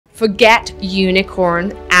Forget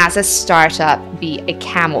unicorn as a startup, be a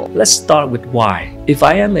camel. Let's start with why. If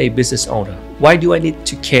I am a business owner, why do I need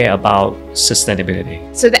to care about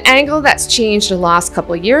sustainability? So the angle that's changed the last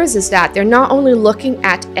couple of years is that they're not only looking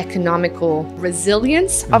at economical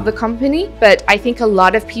resilience of the company, but I think a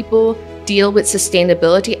lot of people deal with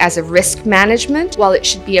sustainability as a risk management, while it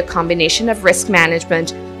should be a combination of risk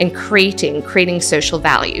management and creating social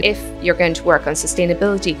value. If you're going to work on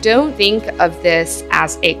sustainability, don't think of this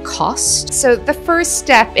as a cost. So the first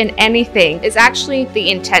step in anything is actually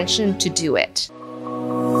the intention to do it.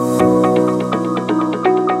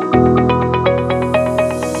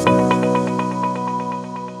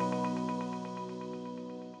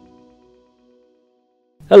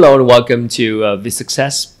 Hello and welcome to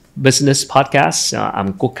Vietsuccess Business podcast.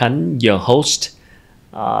 I'm Quốc Khánh, your host.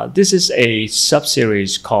 This is a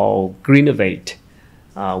sub-series called Greennovate.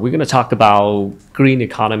 We're going to talk about green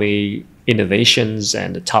economy innovations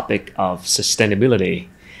and the topic of sustainability.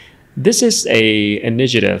 This is a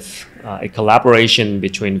initiative, a collaboration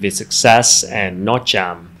between Vietsuccess and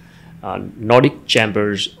NORDCHAM, Nordic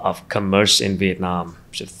Chambers of Commerce in Vietnam.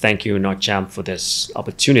 So thank you, NORDCHAM, for this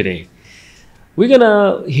opportunity. We're going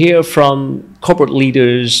to hear from corporate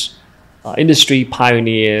leaders, industry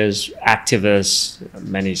pioneers, activists,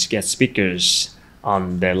 many guest speakers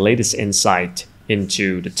on their latest insight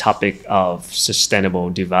into the topic of sustainable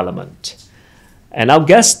development. And our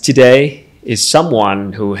guest today is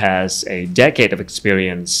someone who has a decade of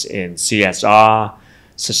experience in CSR,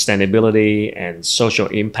 sustainability, and social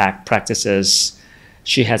impact practices.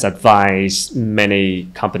 She has advised many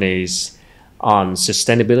companies on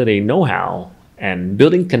sustainability know-how and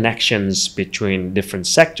building connections between different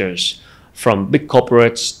sectors, from big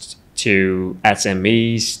corporates to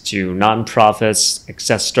SMEs to nonprofits,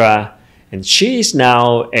 etc. And she is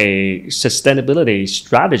now a sustainability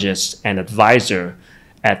strategist and advisor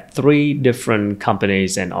at 3 different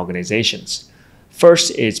companies and organizations.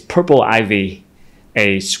 First is Purple Ivy,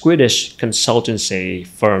 a Swedish consultancy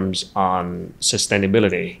firm on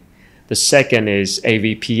sustainability. The second is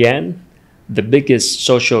AVPN, the biggest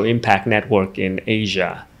social impact network in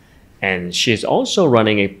Asia. And she's also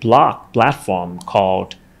running a blog platform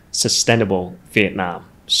called Sustainable Vietnam.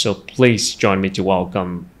 So please join me to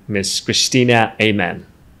welcome Ms. Christina Ameln.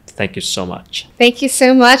 Thank you so much. Thank you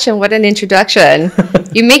so much, and what an introduction.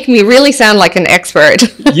 You make me really sound like an expert.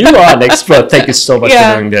 You are an expert. Thank you so much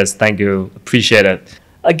for doing this. Thank you. Appreciate it.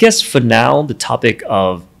 I guess for now, the topic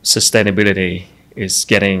of sustainability is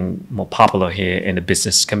getting more popular here in the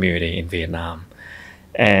business community in Vietnam.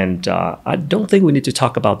 And I don't think we need to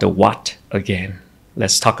talk about the what again.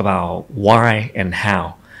 Let's talk about why and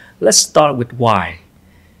how. Let's start with why.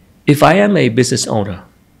 If I am a business owner,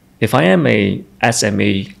 if I am a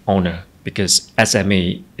SME owner, because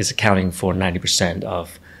SME is accounting for 90%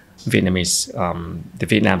 of the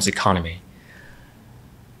Vietnam's economy,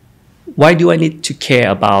 why do I need to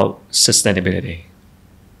care about sustainability?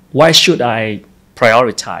 Why should I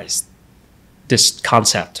prioritize this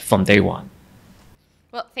concept from day one?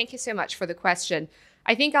 Well, thank you so much for the question.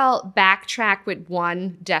 I think I'll backtrack with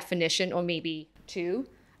one definition, or maybe two,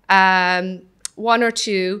 1 or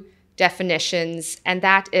 2 definitions, and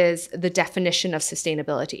that is the definition of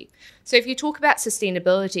sustainability. So if you talk about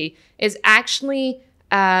sustainability, is actually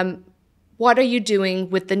what are you doing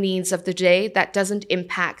with the needs of the day that doesn't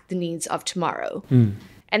impact the needs of tomorrow?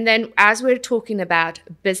 And then as we're talking about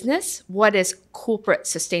business, what is corporate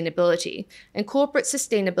sustainability? And corporate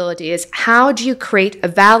sustainability is how do you create a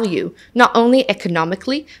value, not only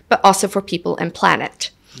economically, but also for people and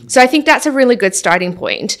planet. So I think that's a really good starting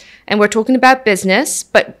point. And we're talking about business,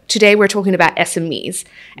 but today we're talking about SMEs.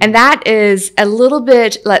 And that is a little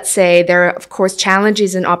bit, let's say, there are, of course,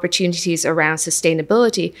 challenges and opportunities around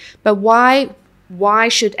sustainability, but why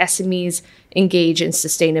should SMEs engage in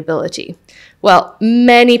sustainability? Well,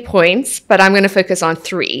 many points, but I'm going to focus on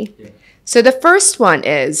 3. Yeah. So the first one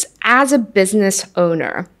is, as a business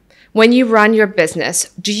owner, when you run your business,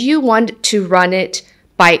 do you want to run it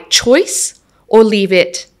by choice or leave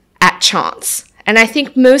it at chance? And I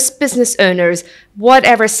think most business owners,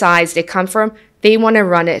 whatever size they come from, they want to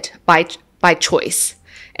run it by choice.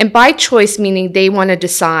 And by choice meaning they want to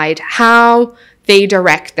decide how they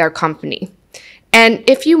direct their company. And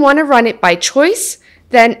if you want to run it by choice,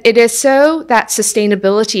 then it is so that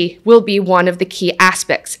sustainability will be one of the key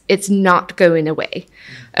aspects. It's not going away.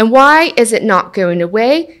 And why is it not going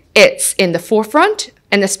away? It's in the forefront,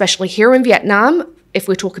 and especially here in Vietnam, if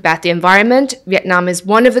we talk about the environment, Vietnam is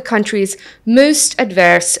one of the countries most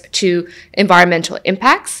adverse to environmental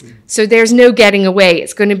impacts. So there's no getting away.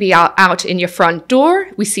 It's going to be out in your front door.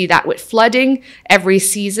 We see that with flooding every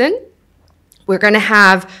season. We're going to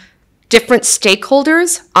have different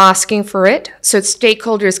stakeholders asking for it. So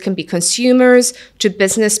stakeholders can be consumers, to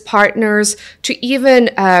business partners, to even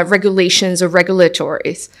regulations or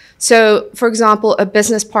regulatories. So, for example, a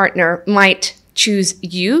business partner might choose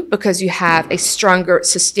you because you have a stronger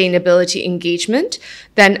sustainability engagement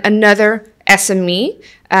than another SME.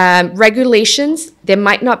 Regulations, there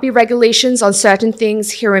might not be regulations on certain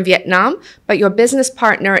things here in Vietnam, but your business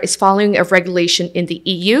partner is following a regulation in the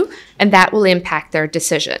EU, and that will impact their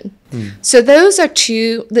decision. So those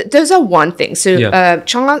are one thing. So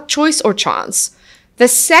choice or chance. The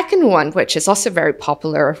second one, which is also very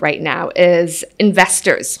popular right now, is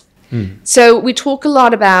investors. So we talk a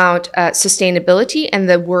lot about sustainability and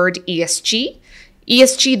the word ESG.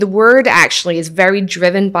 ESG, the word actually is very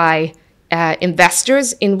driven by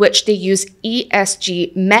investors, in which they use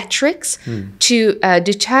ESG metrics to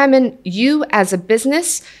determine you as a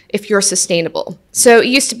business if you're sustainable. So it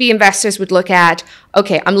used to be investors would look at,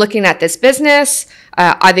 okay, I'm looking at this business.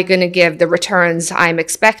 Are they going to give the returns I'm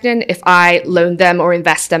expecting if I loan them or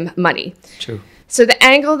invest them money? True. So the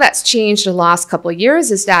angle that's changed the last couple of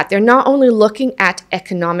years is that they're not only looking at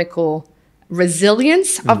economical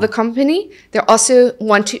resilience of the company, they also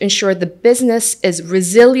want to ensure the business is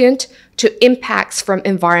resilient to impacts from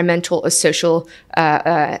environmental or social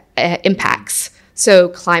impacts. So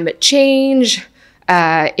climate change,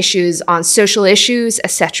 issues on social issues,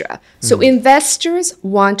 etc. So investors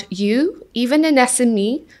want you, even an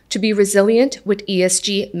SME, to be resilient with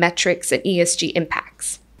ESG metrics and ESG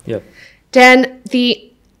impacts. Yep. Then the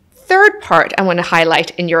third part I want to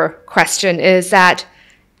highlight in your question is that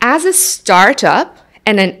as a startup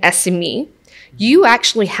and an SME, you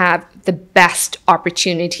actually have the best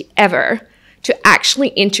opportunity ever to actually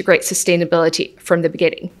integrate sustainability from the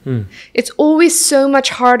beginning. It's always so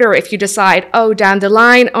much harder if you decide, oh, down the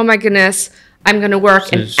line, oh my goodness, I'm going to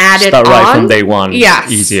work and add it on. Start right from day one. Yes.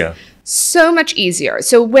 Easier. So much easier.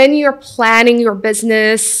 So when you're planning your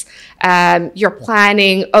business, you're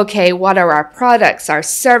planning, okay, what are our products, our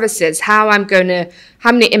services, how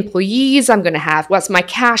many employees I'm going to have, what's my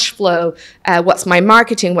cash flow, what's my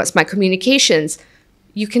marketing, what's my communications.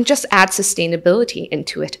 You can just add sustainability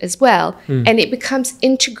into it as well. And it becomes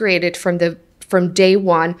integrated from day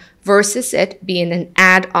one versus it being an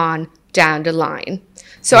add-on down the line.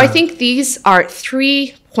 So I think these are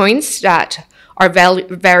 3 points that are very,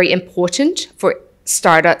 very important for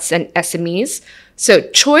startups and SMEs. So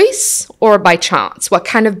choice or by chance, what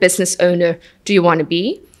kind of business owner do you want to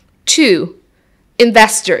be? 2,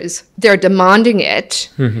 investors, they're demanding it.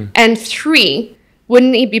 And 3,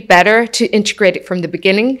 wouldn't it be better to integrate it from the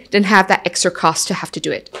beginning than have that extra cost to have to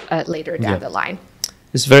do it later down the line?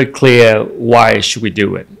 It's very clear why should we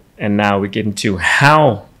do it. And now we get into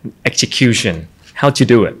how to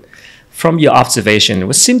do it. From your observation,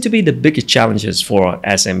 what seem to be the biggest challenges for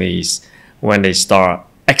SMEs when they start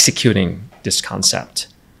executing this concept?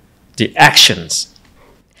 The actions.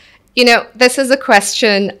 You know, this is a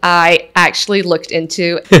question I actually looked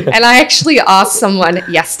into, and I actually asked someone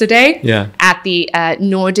yesterday at the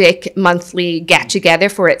Nordic monthly get-together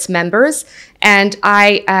for its members, and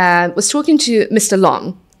I was talking to Mr.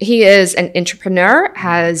 Long. He is an entrepreneur,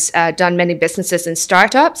 has done many businesses and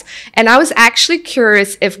startups, and I was actually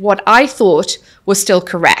curious if what I thought was still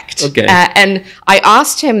correct. Okay. And I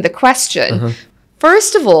asked him the question.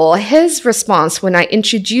 First of all, his response when I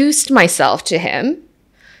introduced myself to him,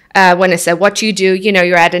 when I said, what do you do? You know,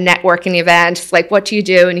 you're at a networking event. It's like, what do you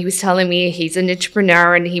do? And he was telling me he's an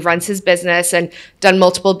entrepreneur and he runs his business and done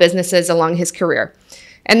multiple businesses along his career.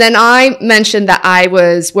 And then I mentioned that I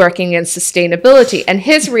was working in sustainability, and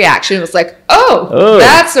his reaction was like, oh,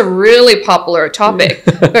 that's a really popular topic,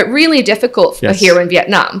 but really difficult here in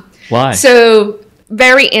Vietnam. Why? So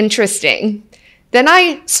very interesting. Then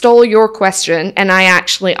I stole your question and I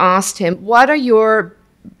actually asked him, what are your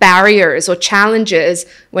barriers or challenges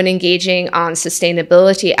when engaging on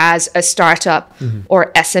sustainability as a startup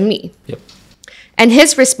or SME? And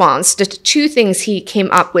his response, the 2 things he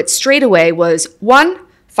came up with straight away was 1,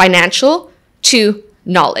 financial, 2,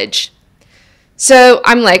 knowledge. So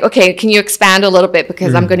I'm like, okay, can you expand a little bit,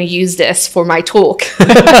 because I'm going to use this for my talk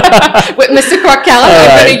with Mr. Kwok-Kallen.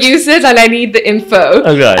 I'm going to use it and I need the info.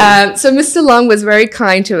 So Mr. Long was very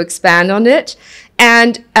kind to expand on it.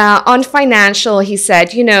 And on financial, he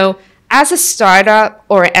said, you know, as a startup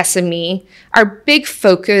or SME, our big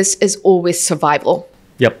focus is always survival.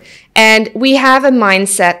 And we have a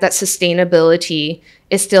mindset that sustainability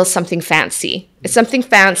is still something fancy. It's something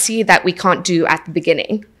fancy that we can't do at the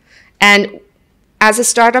beginning. And as a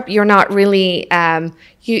startup, you're not really,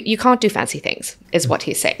 you can't do fancy things, is what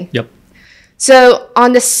he's saying. So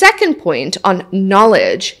on the second point, on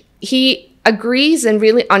knowledge, he agrees and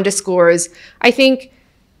really underscores, I think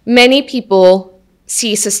many people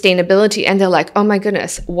see sustainability and they're like, oh my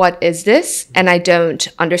goodness, what is this? And I don't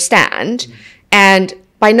understand. And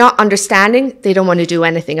by not understanding, they don't want to do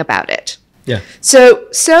anything about it. Yeah.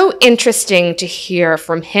 So interesting to hear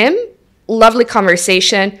from him. Lovely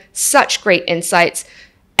conversation, such great insights.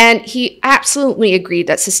 And he absolutely agreed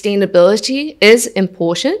that sustainability is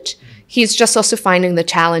important. He's just also finding the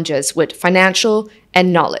challenges with financial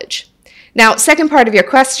and knowledge. Now, second part of your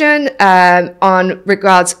question on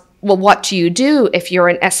regards, well, what do you do if you're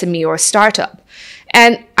an SME or a startup?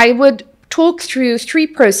 And I would talk through 3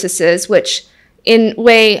 processes, which in a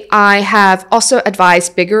way I have also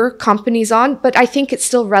advised bigger companies on, but I think it's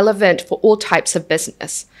still relevant for all types of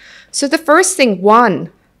business. So the first thing,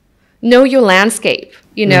 1, know your landscape,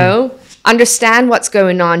 understand what's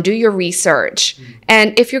going on, do your research.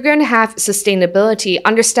 And if you're going to have sustainability,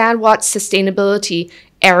 understand what sustainability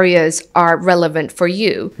areas are relevant for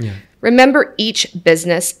you. Yeah. Remember, each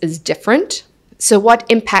business is different. So what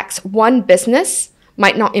impacts one business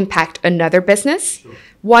might not impact another business. Sure.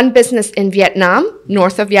 One business in Vietnam,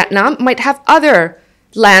 north of Vietnam, might have other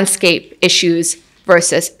landscape issues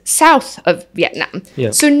versus south of Vietnam.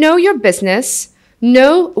 Yeah. So know your business,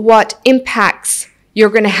 know what impacts you're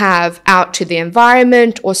going to have out to the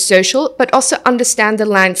environment or social, but also understand the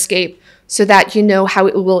landscape so that you know how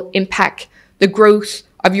it will impact the growth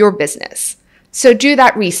of your business. So do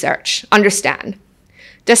that research, understand.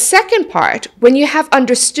 The second part, when you have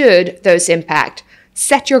understood those impacts,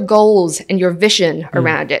 set your goals and your vision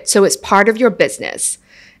around it. So it's part of your business.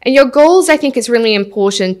 And your goals, I think, is really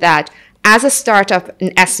important that as a startup,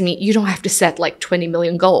 an SME, you don't have to set like 20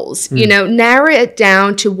 million goals. Narrow it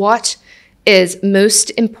down to what is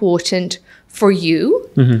most important for you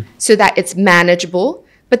so that it's manageable,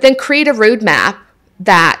 but then create a roadmap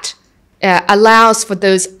that allows for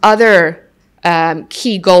those other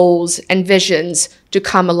key goals and visions to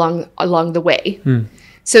come along the way.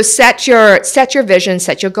 So set your vision,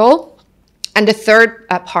 set your goal. And the third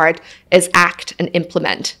part is act and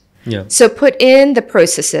implement. Yeah. So put in the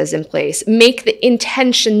processes in place, make the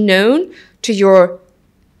intention known to your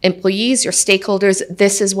employees, your stakeholders.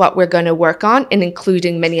 This is what we're going to work on, and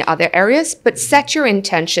including many other areas, but set your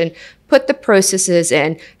intention, put the processes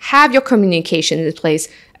in, have your communication in place,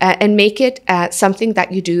 and make it something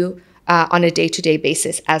that you do on a day-to-day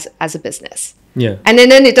basis as a business. Yeah. And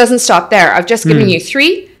then it doesn't stop there. I've just given you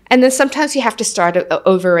 3, and then sometimes you have to start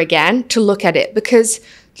over again to look at it, because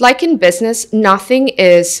like in business, nothing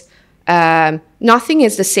is the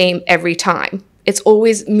same every time. It's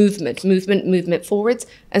always movement forwards,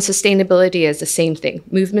 and sustainability is the same thing.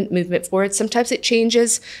 Movement forwards. Sometimes it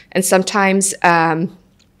changes, and sometimes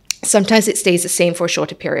it stays the same for a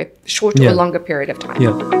short or longer period of time.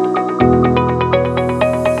 Yeah.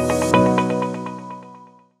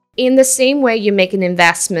 In the same way you make an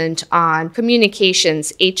investment on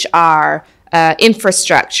communications, HR,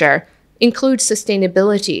 infrastructure, include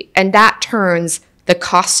sustainability, and that turns the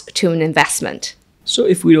cost to an investment. So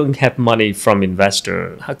if we don't have money from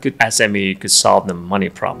investor, how could SME could solve the money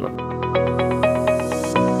problem?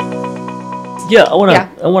 Yeah, I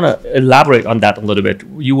want to elaborate on that a little bit.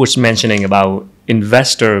 You was mentioning about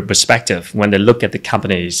investor perspective when they look at the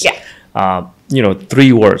companies. Yeah.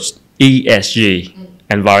 3 words: ESG,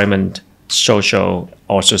 environment, social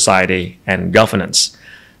or society, and governance.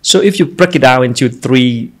 So if you break it down into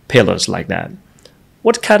 3 pillars like that,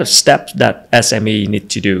 what kind of steps that SME need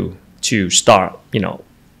to do to start,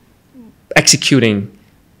 executing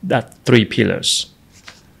that 3 pillars?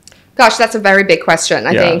 Gosh, that's a very big question.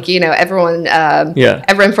 I think,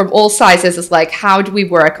 everyone from all sizes is like, how do we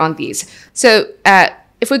work on these? So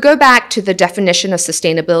if we go back to the definition of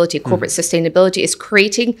sustainability, corporate sustainability is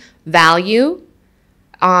creating value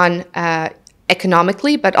on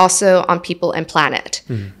economically, but also on people and planet.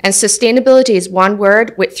 And sustainability is one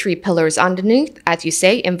word with 3 pillars underneath, as you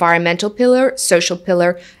say: environmental pillar, social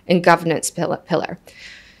pillar, and governance pillar.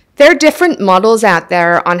 There are different models out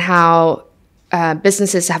there on how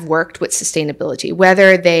businesses have worked with sustainability,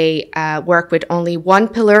 whether they work with only one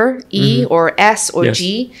pillar, E or S or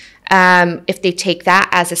G, if they take that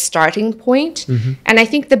as a starting point. And I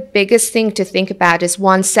think the biggest thing to think about is,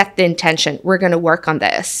 1, set the intention. We're going to work on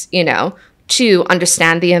this, 2,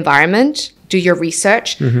 understand the environment, do your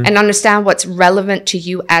research, and understand what's relevant to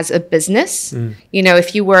you as a business.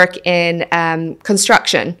 If you work in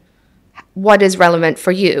construction, what is relevant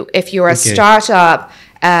for you? If you're a startup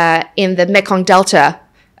in the Mekong Delta,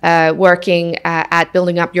 working at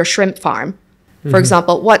building up your shrimp farm, for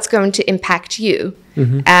example, what's going to impact you?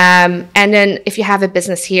 And then if you have a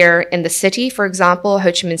business here in the city, for example, Ho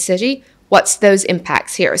Chi Minh City, what's those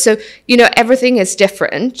impacts here? So, everything is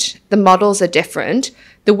different. The models are different.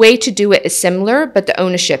 The way to do it is similar, but the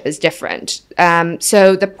ownership is different.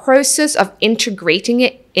 So the process of integrating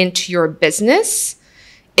it into your business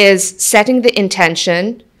is setting the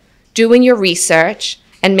intention, doing your research,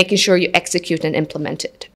 and making sure you execute and implement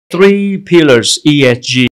it. 3 pillars,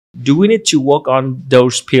 ESG. Do we need to work on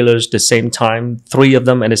those pillars the same time, 3 of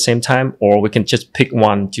them at the same time, or we can just pick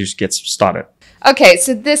one to get started? Okay,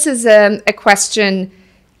 so this is a question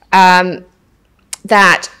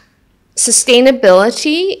that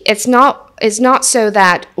sustainability, it's not so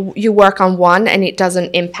that you work on one and it doesn't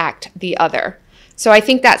impact the other. So I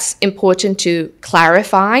think that's important to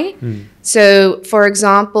clarify. So, for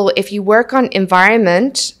example, if you work on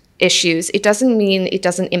environment issues, it doesn't mean it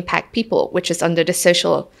doesn't impact people, which is under the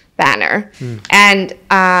social banner. And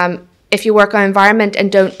if you work on environment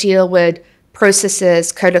and don't deal with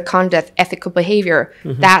processes, code of conduct, ethical behavior,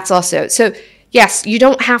 that's also. So yes, you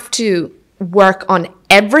don't have to work on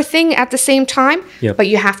everything at the same time, but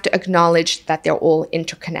you have to acknowledge that they're all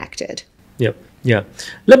interconnected. Yep. Yeah.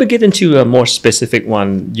 Let me get into a more specific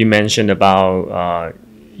one. You mentioned about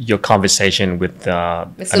your conversation with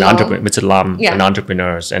an entrepreneur, Mr. Lam, and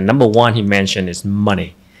entrepreneurs. And number one he mentioned is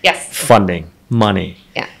money. Yes. Funding, money.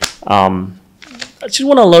 Yeah. I just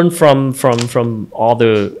want to learn from all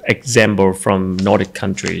the example from Nordic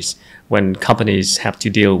countries when companies have to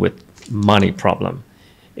deal with money problem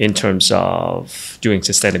in terms of doing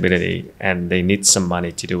sustainability and they need some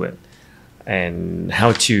money to do it, and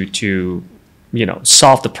how to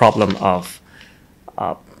solve the problem of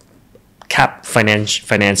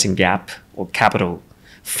financing gap or capital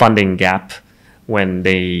funding gap when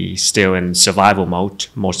they still in survival mode.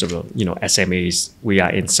 Most of the SMEs, we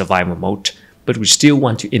are in survival mode, but we still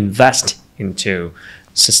want to invest into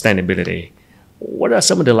sustainability. What are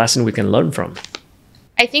some of the lessons we can learn from?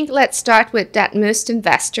 I think let's start with that most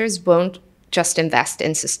investors won't just invest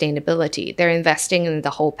in sustainability. They're investing in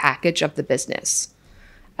the whole package of the business.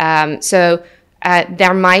 So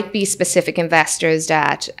there might be specific investors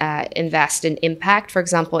that invest in impact. For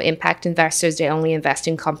example, impact investors, they only invest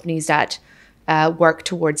in companies that work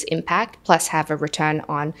towards impact plus have a return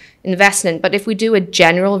on investment. But if we do a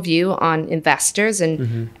general view on investors,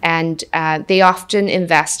 and they often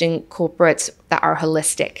invest in corporates that are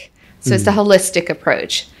holistic. So it's the holistic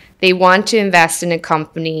approach. They want to invest in a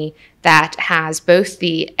company that has both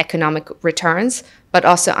the economic returns, but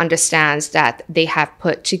also understands that they have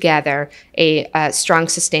put together a strong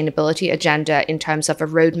sustainability agenda in terms of a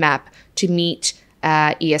roadmap to meet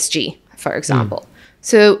ESG, for example.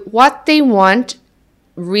 So what they want,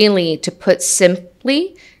 really, to put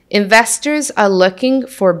simply, investors are looking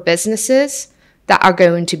for businesses that are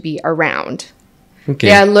going to be around. Okay.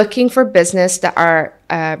 They are looking for business that are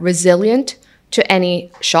resilient to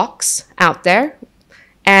any shocks out there.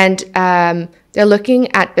 And they're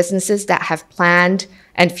looking at businesses that have planned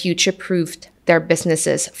and future-proofed their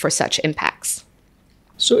businesses for such impacts.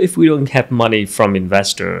 So if we don't have money from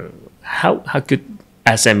investor, how could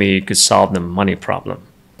SME could solve the money problem?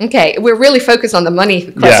 Okay, we're really focused on the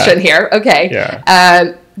money question here. Okay.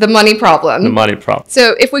 Yeah. The money problem. The money problem.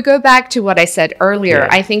 So if we go back to what I said earlier,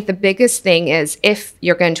 I think the biggest thing is, if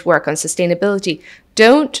you're going to work on sustainability,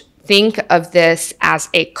 don't think of this as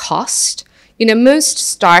a cost. Most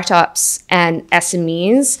startups and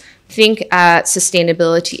SMEs think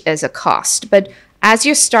sustainability as a cost. But as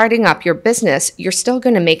you're starting up your business, you're still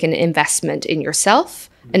going to make an investment in yourself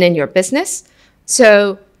and in your business.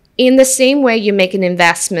 So in the same way you make an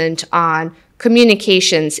investment on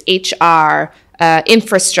communications, HR,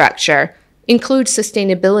 infrastructure, include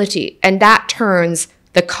sustainability, and that turns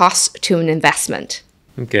the cost to an investment.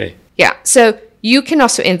 Okay. Yeah. So you can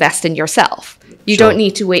also invest in yourself. You don't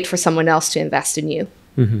need to wait for someone else to invest in you.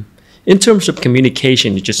 In terms of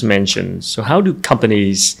communication, you just mentioned, so how do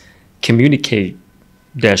companies communicate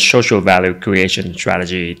their social value creation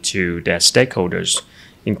strategy to their stakeholders,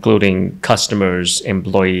 including customers,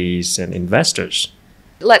 employees, and investors?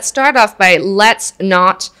 Let's start off by, let's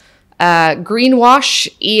not greenwash,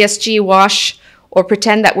 ESG wash, or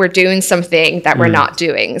pretend that we're doing something that we're not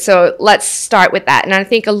doing. So let's start with that. And I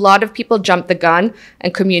think a lot of people jump the gun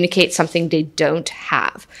and communicate something they don't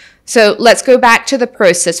have. So let's go back to the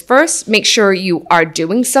process first. Make sure you are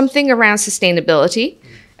doing something around sustainability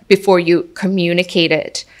before you communicate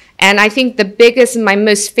it. And I think the biggest and my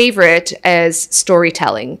most favorite is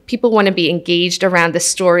storytelling. People want to be engaged around the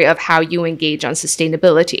story of how you engage on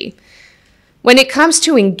sustainability. When it comes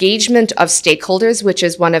to engagement of stakeholders, which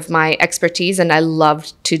is one of my expertise and I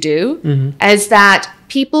love to do, is that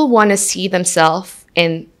people want to see themselves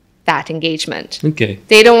in that engagement. Okay.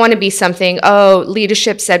 They don't want to be something, oh,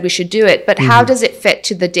 leadership said we should do it, but how does it fit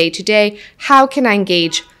to the day-to-day? How can I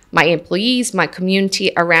engage my employees, my community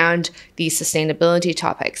around these sustainability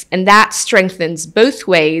topics? And that strengthens both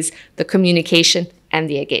ways, the communication and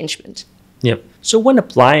the engagement. Yep. So when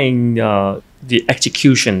applying the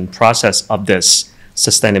execution process of this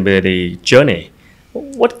sustainability journey,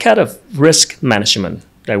 what kind of risk management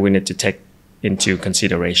that we need to take into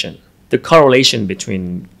consideration? The correlation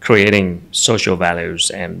between creating social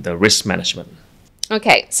values and the risk management.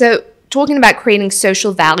 Okay, so talking about creating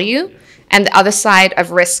social value and the other side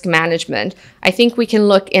of risk management, I think we can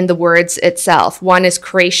look in the words itself. One is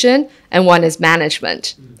creation and one is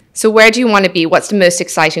management. So where do you want to be? What's the most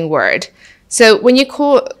exciting word? So when you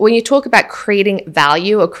talk about creating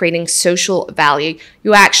value or creating social value,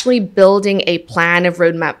 you're actually building a plan, a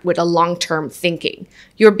roadmap with a long-term thinking.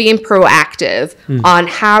 You're being proactive on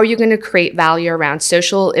how you're going to create value around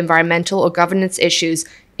social, environmental, or governance issues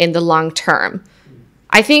in the long term.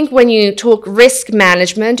 I think when you talk risk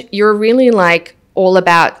management, you're really like all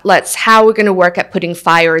about how we're going to work at putting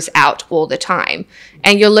fires out all the time.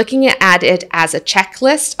 And you're looking at it as a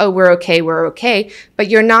checklist. Oh, we're okay. But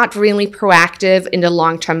you're not really proactive in the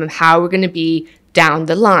long term of how we're going to be down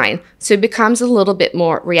the line. So it becomes a little bit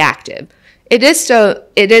more reactive. It is so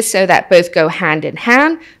that both go hand in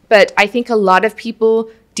hand. But I think a lot of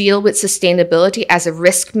people deal with sustainability as a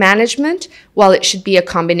risk management, while it should be a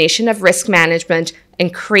combination of risk management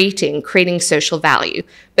and creating social value.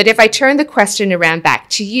 But if I turn the question around back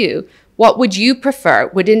to you, what would you prefer?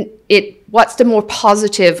 What's the more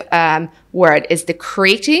positive word? Is the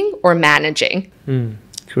creating or managing?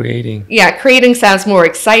 Creating. Yeah, creating sounds more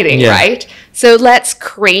exciting, right? So let's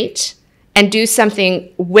create and do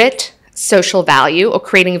something with social value or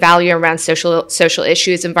creating value around social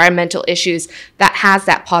issues, environmental issues that has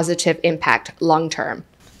that positive impact long term.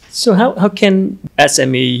 So how can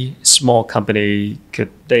SME, small company,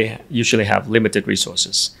 they usually have limited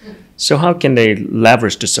resources. So how can they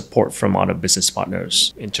leverage the support from other business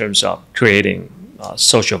partners in terms of creating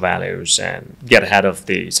social values and get ahead of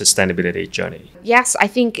the sustainability journey? Yes, I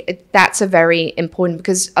think that's a very important,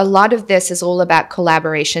 because a lot of this is all about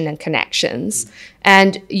collaboration and connections.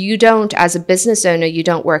 And you don't, as a business owner, you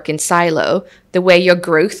don't work in silo. The way your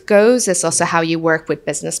growth goes is also how you work with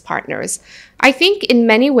business partners. I think in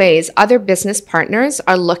many ways, other business partners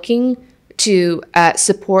are looking to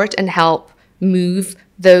support and help move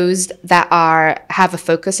those that have a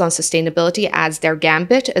focus on sustainability as their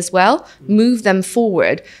gambit as well, move them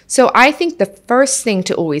forward. So I think the first thing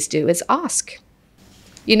to always do is ask.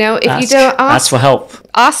 You know, if you don't ask for help,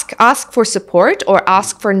 ask for support or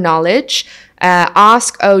ask for knowledge.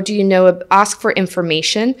 Ask for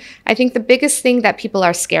information. I think the biggest thing that people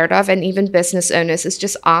are scared of, and even business owners, is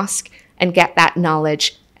just ask and get that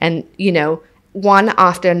knowledge. And, one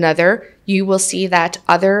after another, you will see that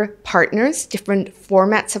other partners, different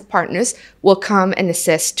formats of partners, will come and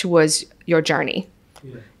assist towards your journey.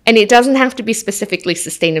 Yeah. And it doesn't have to be specifically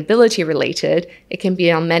sustainability related. It can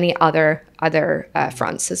be on many other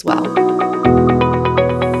fronts as well.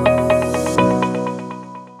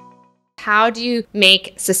 How do you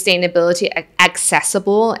make sustainability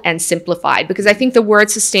accessible and simplified? Because I think the word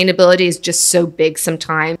sustainability is just so big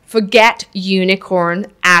sometimes. Forget unicorn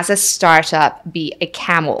as a startup, be a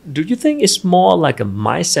camel. Do you think it's more like a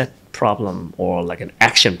mindset problem or like an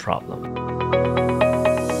action problem?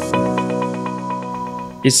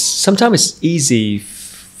 Sometimes it's easy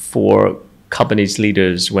for companies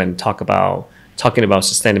leaders when talking about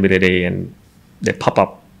sustainability, and they pop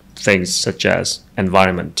up things such as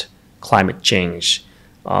environment, climate change,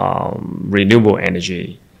 renewable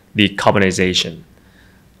energy, decarbonization.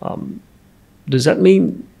 Does that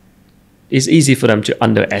mean it's easy for them to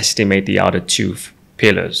underestimate the other two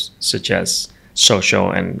pillars, such as social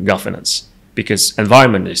and governance? Because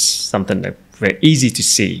environment is something that's very easy to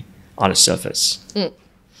see on the surface.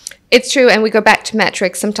 It's true, and we go back to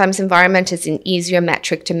metrics. Sometimes environment is an easier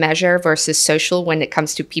metric to measure versus social when it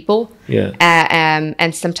comes to people,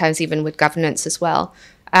 and sometimes even with governance as well.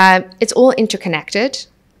 It's all interconnected.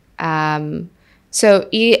 So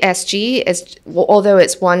ESG is, although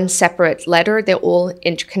it's one separate letter, they're all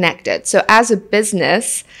interconnected. So as a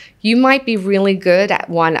business, you might be really good at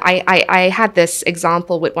one. I had this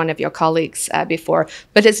example with one of your colleagues before,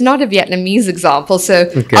 but it's not a Vietnamese example, so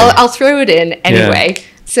okay. I'll throw it in anyway. Yeah.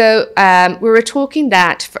 So we were talking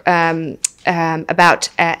about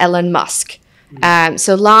Elon Musk.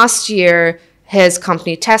 So last year, his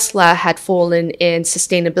company Tesla had fallen in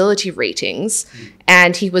sustainability ratings.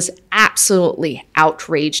 And he was absolutely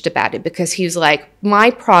outraged about it because he was like,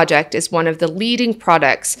 my product is one of the leading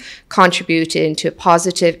products contributing to a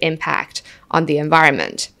positive impact on the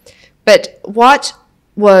environment. But what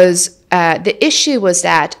was the issue was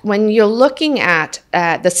that when you're looking at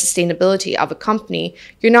the sustainability of a company,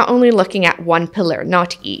 you're not only looking at one pillar,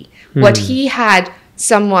 not E. What he had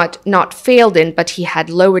somewhat not failed in, but he had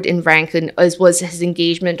lowered in rank in, was his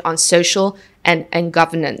engagement on social and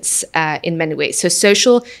governance in many ways. So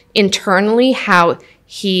social internally, how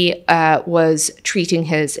he was treating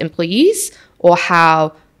his employees, or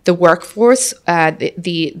how the workforce,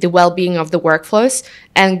 the well-being of the workforce,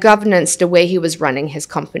 and governance, the way he was running his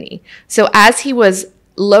company. So as he was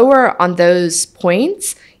lower on those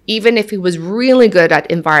points, even if he was really good at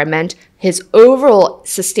environment, his overall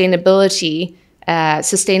sustainability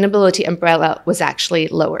umbrella was actually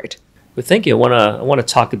lowered. Well, thank you. I want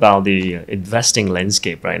to talk about the investing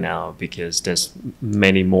landscape right now, because there's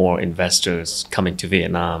many more investors coming to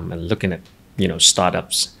Vietnam and looking at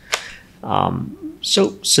startups.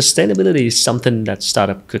 So sustainability is something that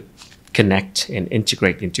startup could connect and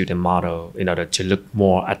integrate into the model in order to look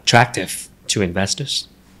more attractive to investors.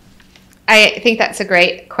 I think that's a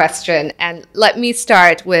great question. And let me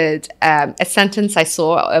start with a sentence I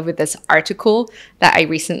saw with this article that I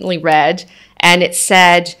recently read. And it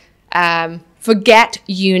said, forget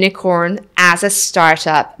unicorn as a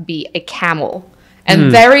startup, be a camel.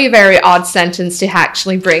 And very, very odd sentence to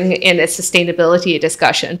actually bring in a sustainability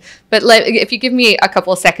discussion. But if you give me a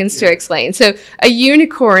couple of seconds to explain. So a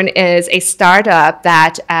unicorn is a startup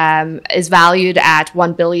that is valued at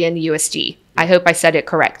 1 billion USD. I hope I said it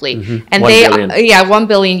correctly. And 1 billion. 1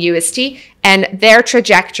 billion USD. And their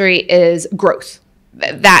trajectory is growth.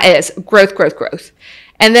 That is growth.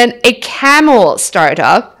 And then a camel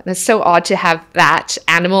startup, and it's so odd to have that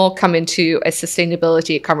animal come into a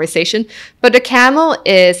sustainability conversation, but a camel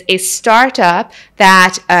is a startup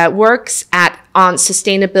that works on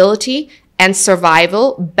sustainability and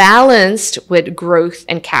survival balanced with growth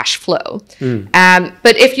and cash flow.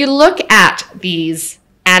 But if you look at these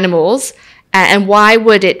animals, and why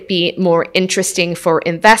would it be more interesting for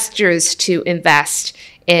investors to invest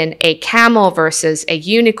in a camel versus a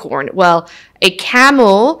unicorn? Well, a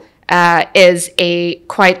camel is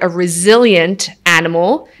quite a resilient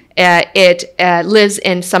animal. It lives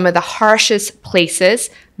in some of the harshest places,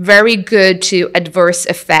 very good to adverse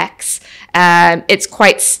effects. It's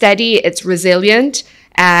quite steady, it's resilient,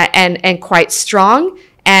 and quite strong,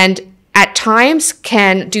 and at times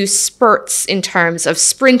can do spurts in terms of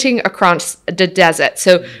sprinting across the desert.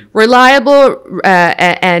 So reliable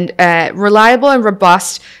and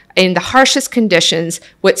robust in the harshest conditions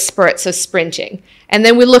with spurts of sprinting. And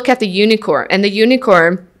then we look at the unicorn, and the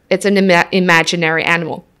unicorn, it's an imaginary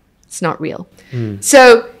animal. It's not real.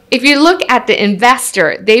 So if you look at the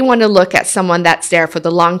investor, they want to look at someone that's there for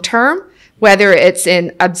the long term, whether it's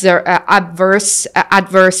in adverse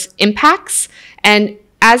impacts. And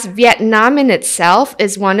as Vietnam in itself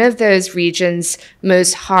is one of those regions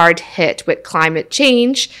most hard hit with climate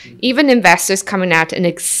change, even investors coming out and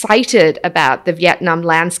excited about the Vietnam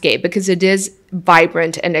landscape because it is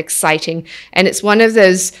vibrant and exciting. And it's one of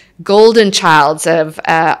those golden childs of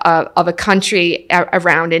a country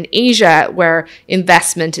around in Asia where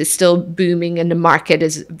investment is still booming and the market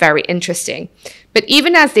is very interesting. But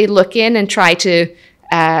even as they look in and try to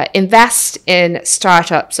invest in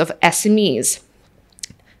startups of SMEs,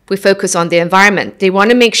 we focus on the environment. They want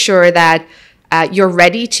to make sure that you're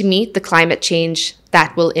ready to meet the climate change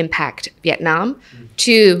that will impact Vietnam.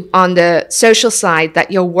 2, on the social side,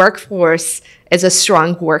 that your workforce is a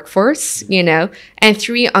strong workforce, and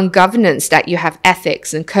 3, on governance, that you have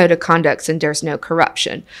ethics and code of conduct and there's no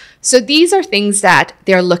corruption. So these are things that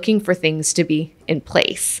they're looking for things to be in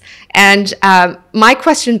place. And my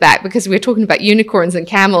question back, because we're talking about unicorns and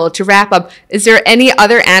camel, to wrap up, is there any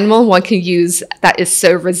other animal one can use that is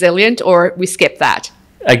so resilient, or we skip that?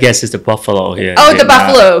 I guess it's the buffalo here. Oh, the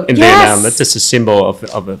buffalo. In Vietnam, that's just a symbol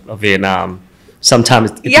of Vietnam.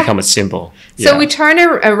 Sometimes it becomes a symbol. So we turn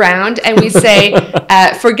around and we say,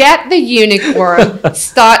 forget the unicorn,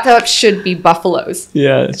 startups should be buffaloes.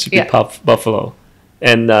 Yeah, it should be buffalo.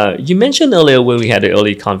 And you mentioned earlier when we had an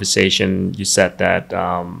early conversation, you said that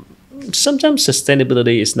sometimes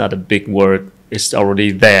sustainability is not a big word. It's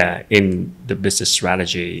already there in the business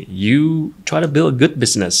strategy. You try to build a good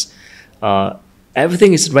business.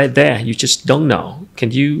 Everything is right there. You just don't know. Can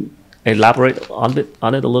you elaborate on it a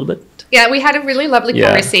little bit? Yeah, we had a really lovely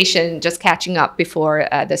conversation just catching up before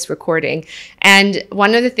this recording. And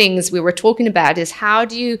one of the things we were talking about is how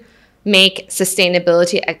do you make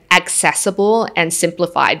sustainability accessible and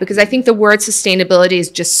simplified, because I think the word sustainability is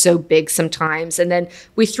just so big sometimes. And then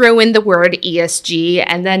we throw in the word ESG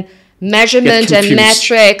and then measurement and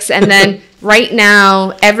metrics. And then right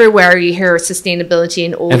now, everywhere you hear sustainability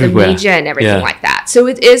in all the media and everything like that. So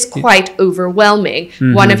it is quite overwhelming.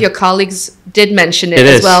 One of your colleagues did mention it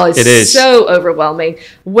as well. It's so overwhelming.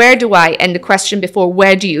 Where do I, and the question before,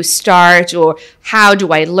 where do you start, or how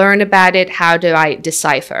do I learn about it? How do I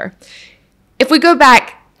decipher? If we go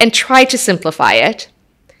back and try to simplify it,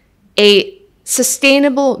 a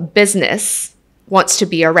sustainable business wants to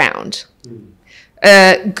be around.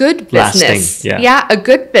 A good business, a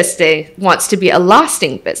good business wants to be a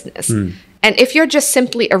lasting business. And if you're just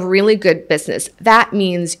simply a really good business, that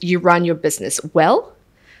means you run your business well.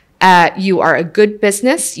 You are a good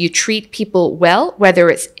business. You treat people well, whether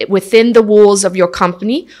it's within the walls of your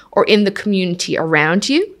company or in the community around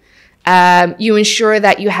you. You ensure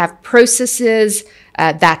that you have processes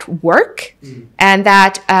that work, and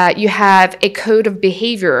that you have a code of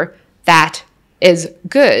behavior that is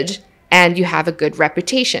good, and you have a good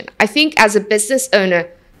reputation. I think as a business owner,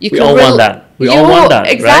 we all want that. We all want that,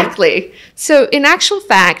 exactly. Right? So in actual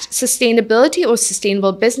fact, sustainability or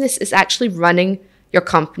sustainable business is actually running your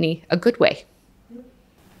company a good way.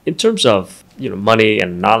 In terms of money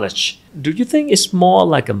and knowledge, do you think it's more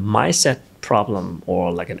like a mindset problem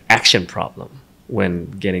or like an action problem when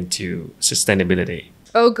getting to sustainability?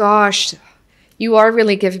 Oh gosh, you are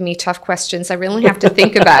really giving me tough questions. I really have to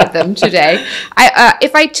think about them today.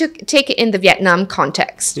 If I take it in the Vietnam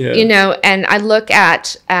context, and I look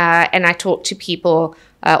at and I talk to people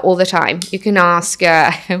all the time. You can ask,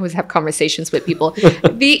 I always have conversations with people.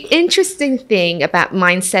 The interesting thing about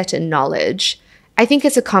mindset and knowledge, I think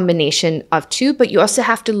it's a combination of two, but you also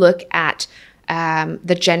have to look at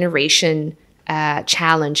the generation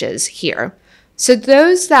challenges here. So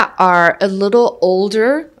those that are a little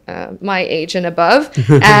older, my age and above,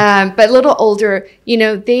 but a little older,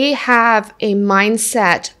 they have a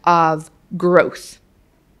mindset of growth.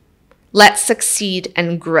 Let's succeed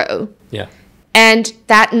and grow. Yeah. And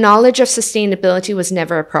that knowledge of sustainability was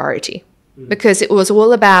never a priority because it was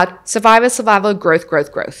all about survival,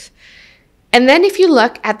 growth. And then if you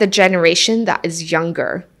look at the generation that is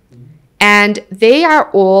younger, and they are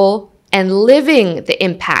all and living the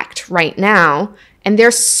impact right now, and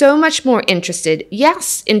they're so much more interested,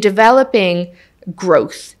 yes, in developing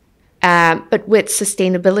growth, but with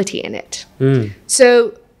sustainability in it.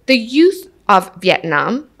 So the youth of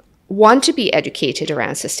Vietnam want to be educated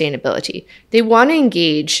around sustainability. They want to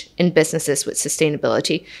engage in businesses with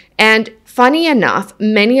sustainability. And funny enough,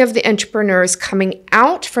 many of the entrepreneurs coming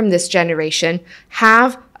out from this generation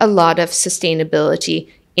have a lot of sustainability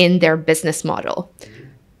in their business model.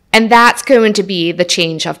 And that's going to be the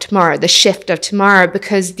change of tomorrow, the shift of tomorrow,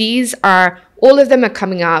 because all of them are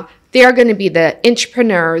coming out. They are going to be the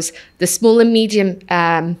entrepreneurs, the small and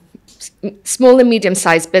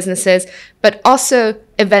medium-sized businesses, but also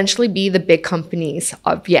eventually be the big companies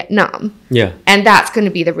of Vietnam. Yeah. And that's going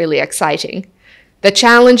to be the really exciting. The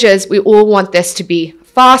challenge is we all want this to be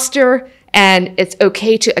faster, and it's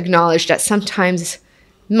okay to acknowledge that sometimes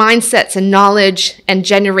mindsets and knowledge and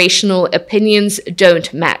generational opinions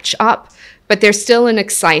don't match up, but there's still an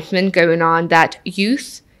excitement going on that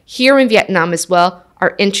youth here in Vietnam as well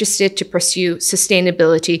are interested to pursue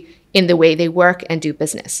sustainability in the way they work and do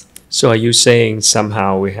business. So are you saying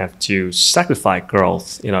somehow we have to sacrifice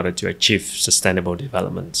growth in order to achieve sustainable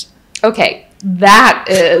development? Okay, that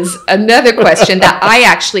is another question that I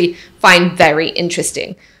actually find very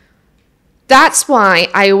interesting. That's why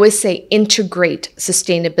I always say integrate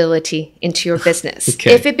sustainability into your business.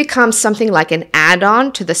 Okay. If it becomes something like an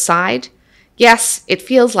add-on to the side, yes, it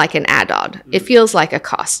feels like an add-on. It feels like a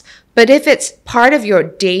cost. But if it's part of your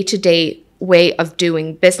day-to-day way of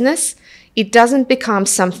doing business, it doesn't become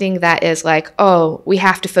something that is like, oh, we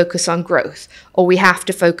have to focus on growth, or we have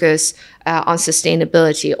to focus on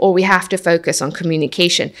sustainability, or we have to focus on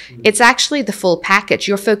communication. It's actually the full package.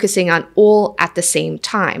 You're focusing on all at the same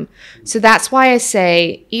time. So that's why I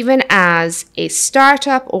say, even as a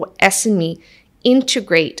startup or SME,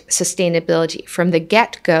 integrate sustainability from the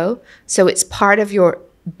get-go, so it's part of your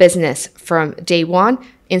business from day one,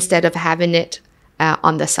 instead of having it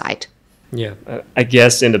on the side. Yeah, I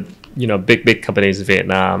guess in the big companies in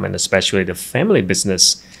Vietnam, and especially the family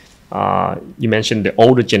business, you mentioned the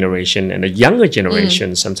older generation and the younger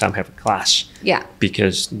generation sometimes have a clash. Yeah.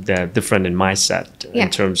 Because they're different in mindset in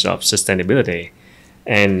terms of sustainability.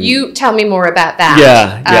 And you tell me more about that.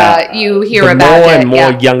 Yeah. You hear the about more it. and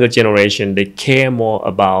more younger generation, they care more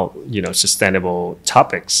about sustainable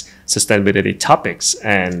topics, sustainability topics,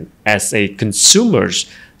 and as a consumers,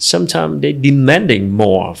 sometimes they're demanding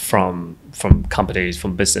more from companies,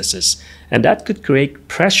 from businesses, and that could create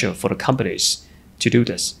pressure for the companies to do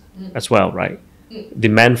this as well, right?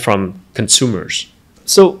 Demand from consumers.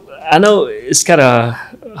 So I know it's kind of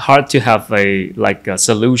hard to have a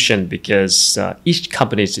solution because each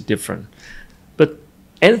company is different. But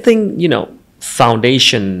anything,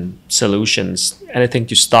 foundation solutions, anything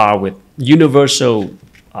to start with, universal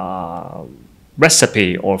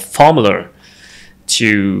recipe or formula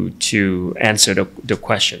to answer the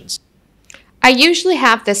questions. I usually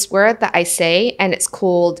have this word that I say, and it's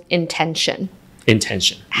called intention.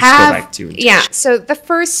 Intention. Let's go back to intention. Yeah. So the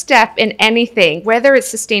first step in anything, whether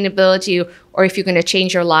it's sustainability or if you're going to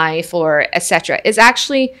change your life or etc., is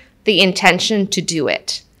actually the intention to do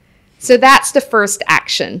it. So that's the first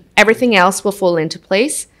action. Everything else will fall into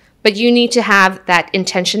place, but you need to have that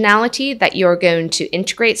intentionality that you're going to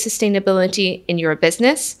integrate sustainability in your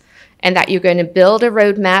business and that you're going to build a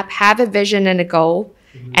roadmap, have a vision and a goal,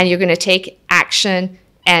 and you're going to take action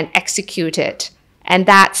and execute it. And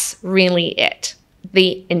that's really it.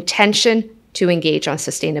 The intention to engage on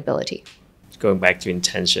sustainability. Going back to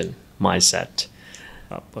intention, mindset.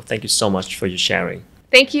 Well, thank you so much for your sharing.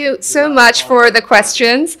 Thank you so much for the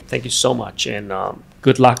questions. Thank you so much, and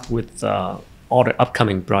good luck with all the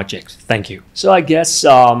upcoming projects. Thank you. So I guess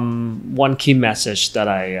one key message that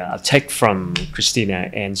I take from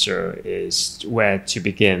Christina's answer is where to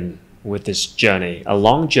begin with this journey, a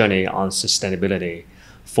long journey on sustainability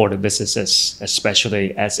for the businesses, especially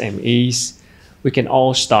SMEs. We can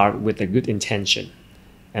all start with a good intention,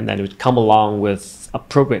 and then it would come along with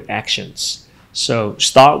appropriate actions. So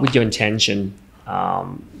start with your intention,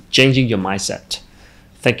 changing your mindset.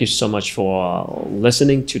 Thank you so much for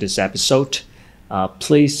listening to this episode.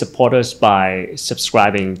 Please support us by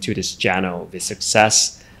subscribing to this channel,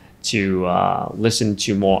 Vietsuccess, to listen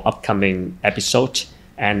to more upcoming episodes,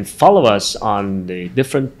 and follow us on the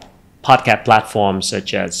different podcast platforms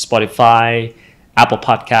such as Spotify, Apple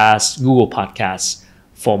Podcasts, Google Podcasts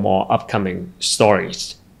for more upcoming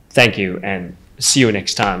stories. Thank you, and see you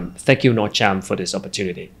next time. Thank you, Norcham, for this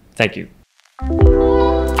opportunity. Thank you.